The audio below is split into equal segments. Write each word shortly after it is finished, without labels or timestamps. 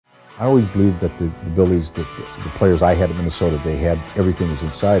I always believed that the abilities that the players I had at Minnesota, they had everything was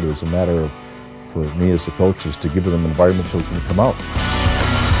inside. It was a matter of, for me as the coach, is to give them an environment so they can come out.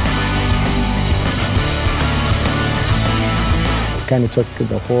 It kind of took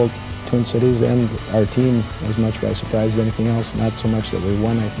the whole Twin Cities and our team as much by surprise as anything else. Not so much that we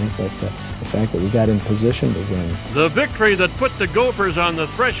won, I think, but the fact that we got in position to win. The victory that put the Gophers on the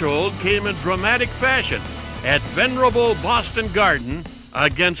threshold came in dramatic fashion at venerable Boston Garden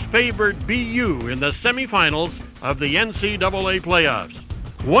against favored BU in the semifinals of the NCAA playoffs.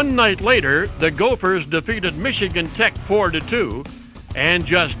 One night later, the Gophers defeated Michigan Tech 4-2, and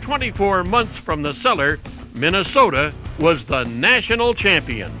just 24 months from the cellar, Minnesota was the national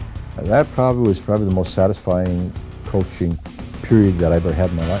champion. That was probably the most satisfying coaching period that I've ever had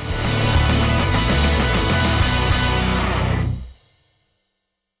in my life.